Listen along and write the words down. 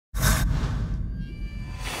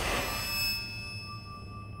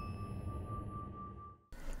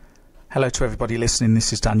Hello to everybody listening,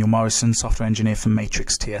 this is Daniel Morrison, software engineer from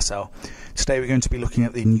Matrix TSL. Today we're going to be looking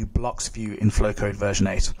at the new blocks view in Flowcode version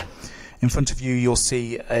 8. In front of you you'll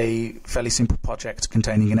see a fairly simple project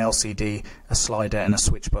containing an LCD, a slider and a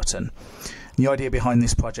switch button. The idea behind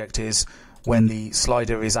this project is when the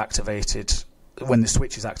slider is activated, when the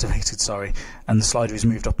switch is activated, and the slider is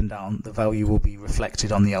moved up and down, the value will be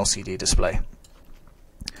reflected on the LCD display.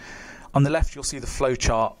 On the left you'll see the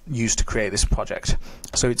flowchart used to create this project.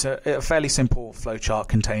 So it's a fairly simple flowchart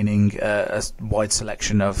containing a wide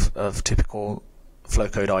selection of typical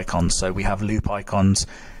Flowcode icons. So we have loop icons,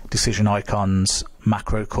 decision icons,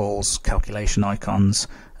 macro calls, calculation icons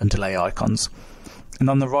and delay icons. And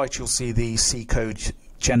on the right you'll see the C code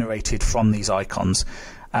generated from these icons.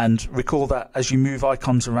 And recall that as you move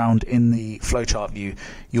icons around in the flowchart view,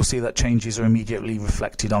 you'll see that changes are immediately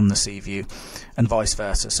reflected on the C view and vice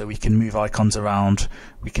versa. So we can move icons around,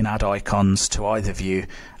 we can add icons to either view,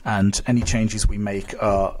 and any changes we make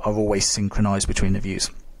are always synchronized between the views.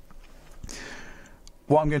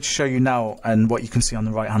 What I'm going to show you now, and what you can see on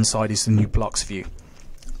the right hand side, is the new blocks view.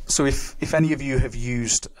 So if any of you have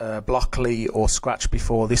used Blockly or Scratch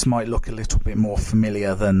before, this might look a little bit more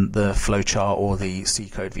familiar than the flowchart or the C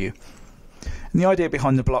code view. And the idea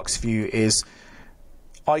behind the blocks view is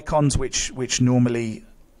icons which normally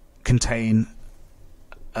contain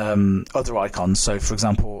other icons. So for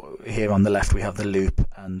example, here on the left we have the loop,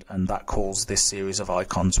 and that calls this series of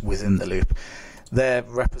icons within the loop. They're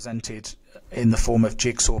represented in the form of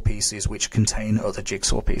jigsaw pieces which contain other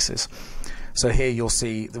jigsaw pieces. So here you'll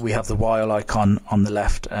see that we have the while icon on the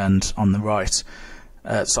left, and on the right,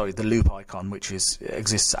 the loop icon, which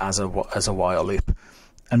exists as a while loop.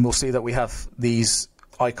 And we'll see that we have these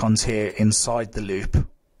icons here inside the loop,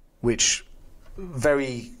 which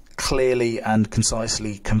very clearly and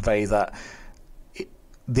concisely convey that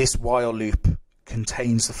this while loop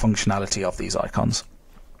contains the functionality of these icons.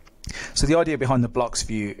 So the idea behind the blocks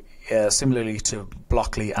view, similarly to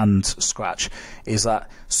Blockly and Scratch, is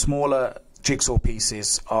that smaller jigsaw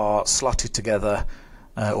pieces are slotted together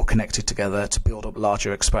or connected together to build up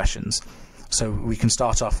larger expressions. So we can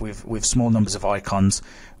start off with small numbers of icons.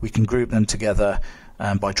 We can group them together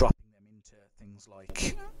by dropping them into things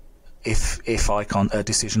like if icon,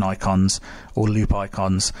 decision icons or loop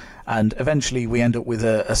icons, and eventually we end up with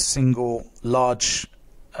a single large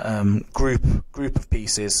group of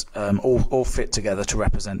pieces all fit together to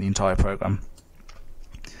represent the entire program.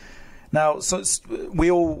 Now, we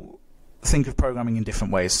all think of programming in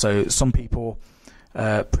different ways. So some people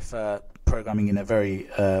prefer programming in a very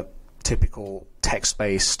typical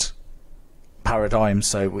text-based paradigm.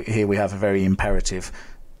 So here we have a very imperative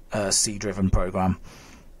C-driven program.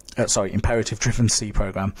 Imperative-driven C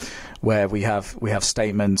program, where we have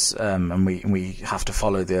statements and we have to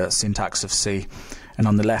follow the syntax of C. And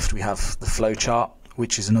on the left we have the flowchart,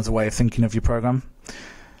 which is another way of thinking of your program.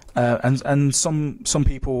 And some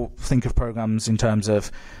people think of programs in terms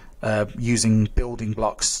of using building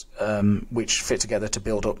blocks which fit together to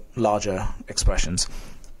build up larger expressions.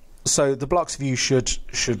 So the blocks view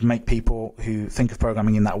should make people who think of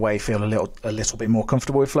programming in that way feel a little bit more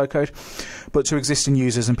comfortable with Flowcode. But to existing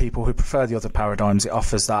users and people who prefer the other paradigms, it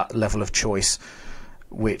offers that level of choice,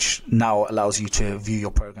 which now allows you to view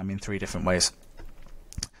your program in 3 different ways.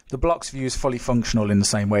 The blocks view is fully functional in the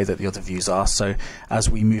same way that the other views are. So as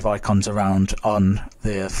we move icons around on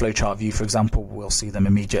the flowchart view, for example, we'll see them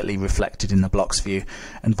immediately reflected in the blocks view,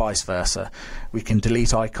 and vice versa. We can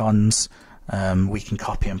delete icons, we can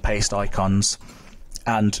copy and paste icons,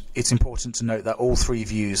 and it's important to note that all 3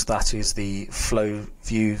 views, that is the flow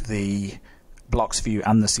view, the blocks view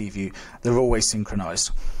and the C view, they're always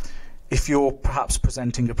synchronized. If you're perhaps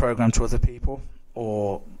presenting a program to other people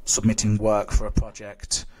or submitting work for a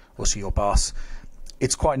project or to your boss,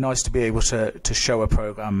 it's quite nice to be able to show a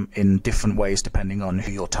program in different ways depending on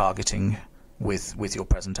who you're targeting with your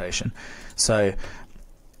presentation. So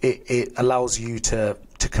it allows you to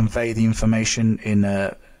convey the information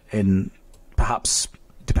in perhaps,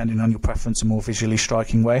 depending on your preference, a more visually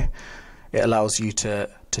striking way. It allows you to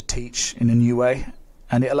teach in a new way,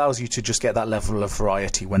 and it allows you to just get that level of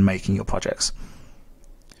variety when making your projects.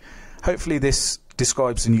 Hopefully this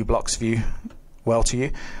describes the new blocks view well to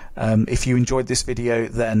you. If you enjoyed this video,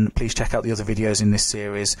 then please check out the other videos in this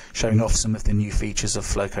series showing off some of the new features of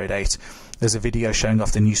Flowcode 8. There's a video showing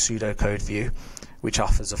off the new pseudocode view, which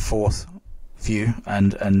offers a 4th view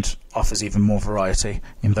and offers even more variety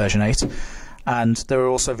in version 8. And there are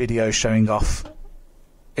also videos showing off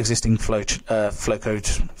existing Flowcode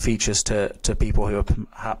features to people who are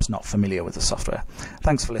perhaps not familiar with the software.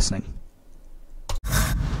 Thanks for listening.